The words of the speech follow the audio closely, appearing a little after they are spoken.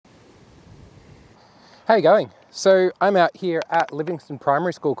How you going? So I'm out here at Livingstone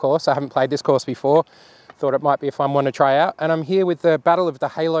Primary School course. I haven't played this course before. Thought it might be a fun one to try out. And I'm here with the battle of the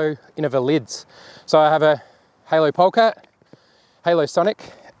Halo Innova lids. So I have a Halo Polecat, Halo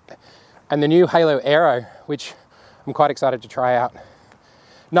Sonic, and the new Halo Aero, which I'm quite excited to try out.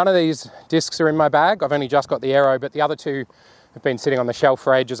 None of these discs are in my bag. I've only just got the Aero, but the other two have been sitting on the shelf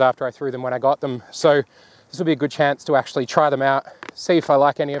for ages after I threw them when I got them. So this will be a good chance to actually try them out, see if I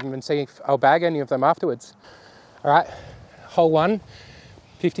like any of them and see if I'll bag any of them afterwards. All right, hole one,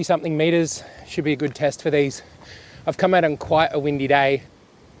 50 something meters, should be a good test for these. I've come out on quite a windy day.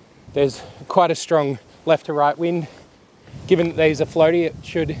 There's quite a strong left to right wind. Given that these are floaty, it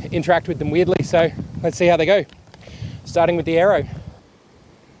should interact with them weirdly, so let's see how they go. Starting with the Aero.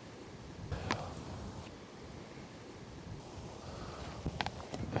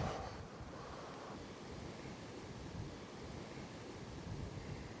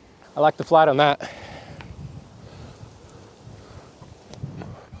 I like the flight on that.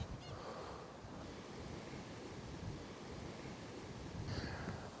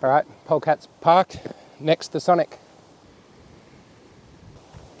 All right, Polecat's parked next to Sonic.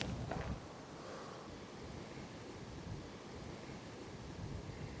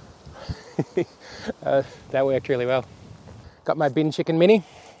 That worked really well. Got my bin chicken mini.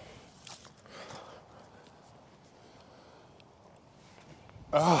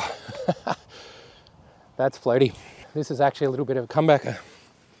 Oh, that's floaty. This is actually a little bit of a comebacker.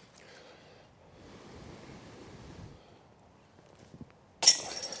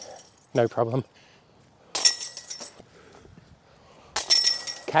 No problem.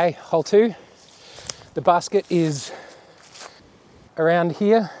 Okay, hole two. The basket is around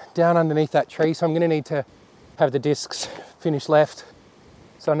here, down underneath that tree, so I'm going to need to have the discs finish left.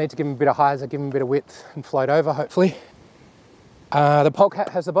 So I need to give them a bit of hyzer, give them a bit of width and float over, hopefully. The Polecat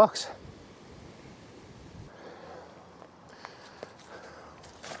has the box.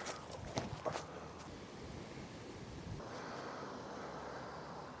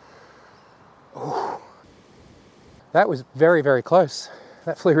 Ooh. That was very, very close.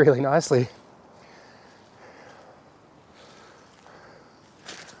 That flew really nicely.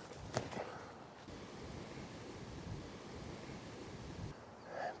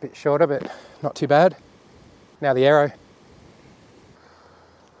 Bit shorter, but not too bad. Now the Aero.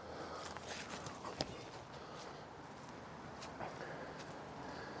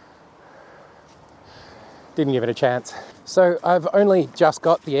 Didn't give it a chance. So I've only just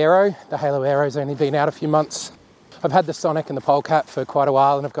got the Aero. The Halo Aero's only been out a few months. I've had the Sonic and the Polecat for quite a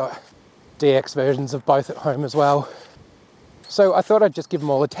while, and I've got DX versions of both at home as well. So I thought I'd just give them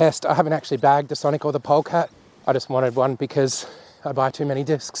all a test. I haven't actually bagged the Sonic or the Polecat. I just wanted one because I buy too many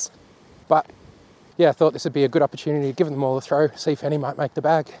discs. But yeah, I thought this would be a good opportunity to give them all a throw, see if any might make the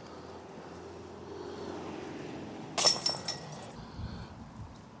bag.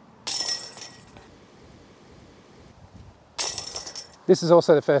 This is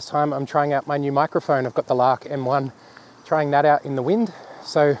also the first time I'm trying out my new microphone. I've got the Lark M1, trying that out in the wind.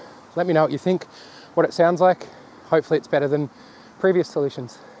 So let me know what you think, what it sounds like. Hopefully it's better than previous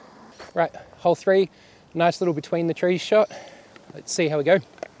solutions. Right, hole three, nice little between the trees shot. Let's see how we go.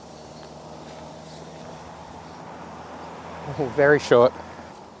 Oh, very short.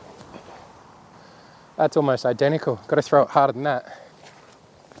 That's almost identical. Got to throw it harder than that.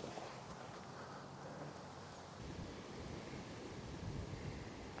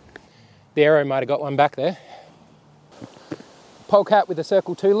 The Aero might have got one back there. Polecat with a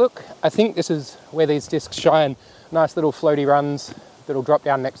circle 2 look. I think this is where these discs shine. Nice little floaty runs that'll drop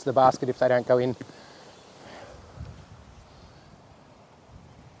down next to the basket if they don't go in.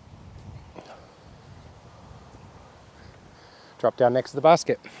 Drop down next to the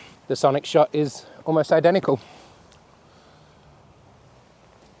basket. The Sonic shot is almost identical.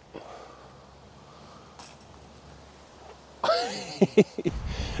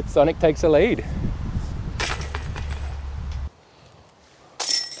 Sonic takes the lead.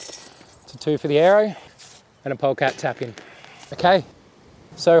 It's a 2 for the Aero and a Polecat tap in. Okay,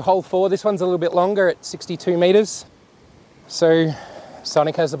 so hole 4, this one's a little bit longer at 62 meters. So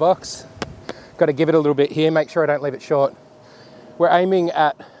Sonic has the box. Got to give it a little bit here, make sure I don't leave it short. We're aiming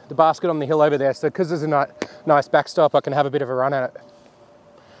at the basket on the hill over there, so because there's a nice backstop, I can have a bit of a run at it.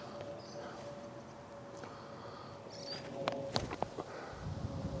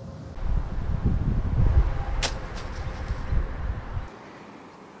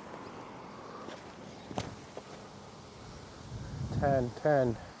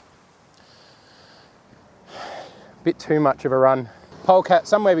 Turn. Bit too much of a run. Polecat,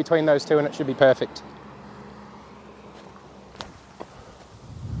 somewhere between those two and it should be perfect.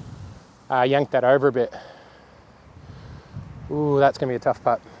 Yank that over a bit. Ooh, that's going to be a tough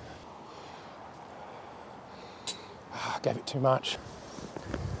putt. Gave it too much.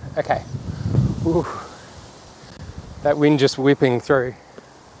 Okay. Ooh. That wind just whipping through.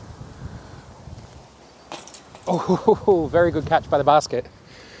 Oh, very good catch by the basket.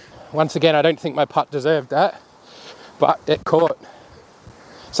 Once again, I don't think my putt deserved that, but it caught.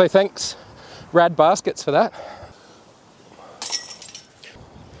 So thanks, Rad Baskets, for that.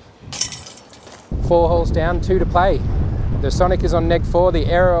 4 holes down, 2 to play. The Sonic is on neg 4, the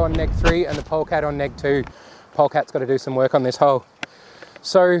Aero on neg 3, and the Polecat on neg 2. Polecat's got to do some work on this hole.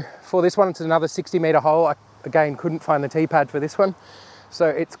 So for this one, it's another 60-metre hole. I, again, couldn't find the tee pad for this one. So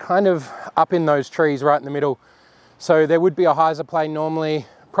it's kind of up in those trees right in the middle. So there would be a hyzer play normally,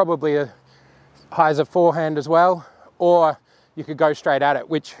 probably a hyzer forehand as well, or you could go straight at it,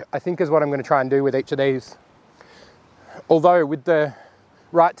 which I think is what I'm going to try and do with each of these. Although with the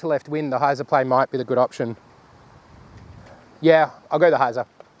right to left wind, the hyzer play might be the good option. Yeah, I'll go the hyzer.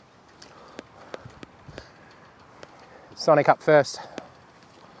 Sonic up first.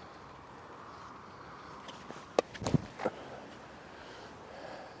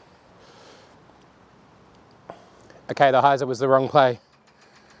 Okay, the hyzer was the wrong play.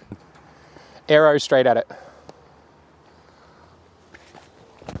 Aero straight at it.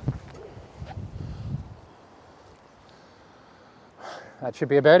 That should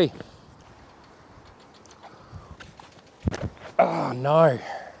be a birdie. Oh no.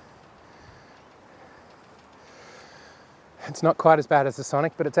 It's not quite as bad as the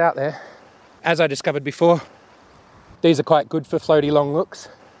Sonic, but it's out there. As I discovered before, these are quite good for floaty long looks,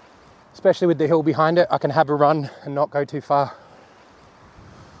 especially with the hill behind it. I can have a run and not go too far.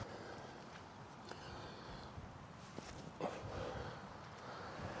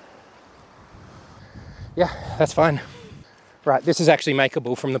 Yeah, that's fine. Right, this is actually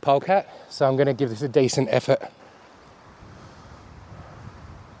makeable from the Polecat, so I'm going to give this a decent effort.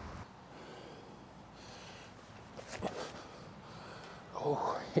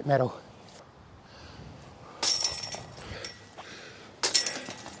 Oh, hit metal.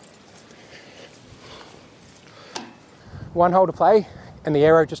 One hole to play, and the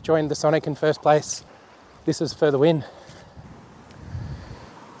Aero just joined the Sonic in first place. This is for the win.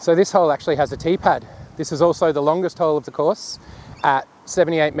 So this hole actually has a tee pad. This is also the longest hole of the course at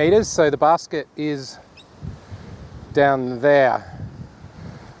 78 metres, so the basket is down there.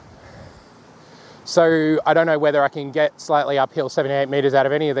 So I don't know whether I can get slightly uphill 78 metres out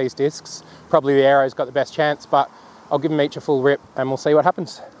of any of these discs. Probably the Aero's got the best chance, but I'll give them each a full rip and we'll see what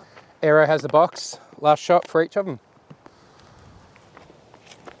happens. Aero has the box, last shot for each of them.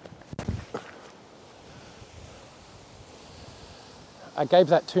 I gave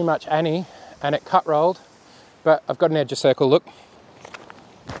that too much Annie and it cut rolled, but I've got an edge of circle, look.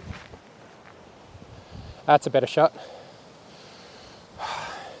 That's a better shot.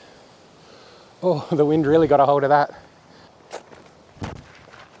 Oh, the wind really got a hold of that.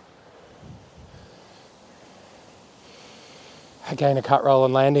 Again, a cut roll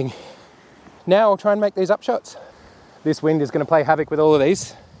and landing. Now I'll try and make these up shots. This wind is going to play havoc with all of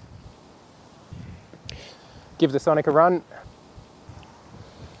these. Give the Sonic a run.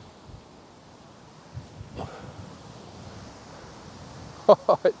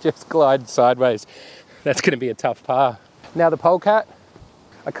 Oh, it just glides sideways. That's going to be a tough par. Now the Polecat.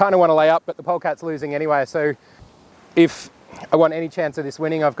 I kind of want to lay up, but the Polecat's losing anyway, so if I want any chance of this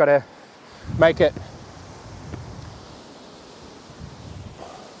winning, I've got to make it.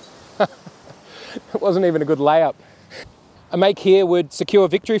 It wasn't even a good layup. A make here would secure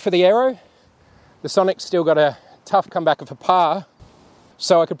victory for the Aero. The Sonic's still got a tough comeback of a par,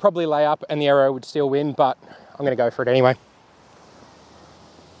 so I could probably lay up and the Aero would still win, but I'm going to go for it anyway.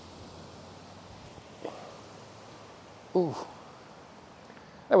 Ooh.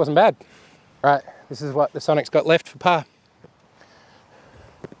 That wasn't bad. Right, this is what the Sonic's got left for par.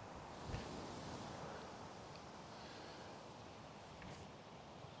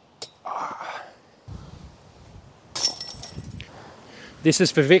 This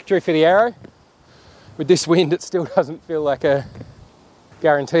is for victory for the Aero. With this wind, it still doesn't feel like a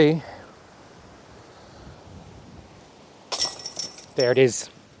guarantee. There it is.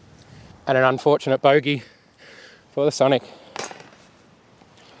 And an unfortunate bogey for the Sonic.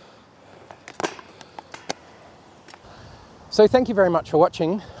 So thank you very much for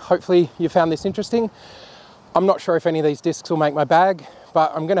watching. Hopefully you found this interesting. I'm not sure if any of these discs will make my bag,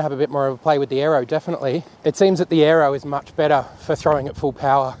 but I'm going to have a bit more of a play with the Aero, definitely. It seems that the Aero is much better for throwing at full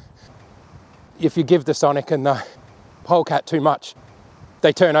power. If you give the Sonic and the Polecat too much,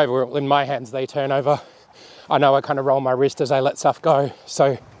 they turn over. Well, in my hands, they turn over. I know I kind of roll my wrist as I let stuff go,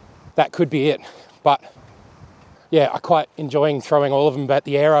 so that could be it. But yeah, I'm quite enjoying throwing all of them, but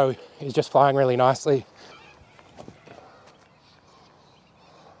the Aero is just flying really nicely.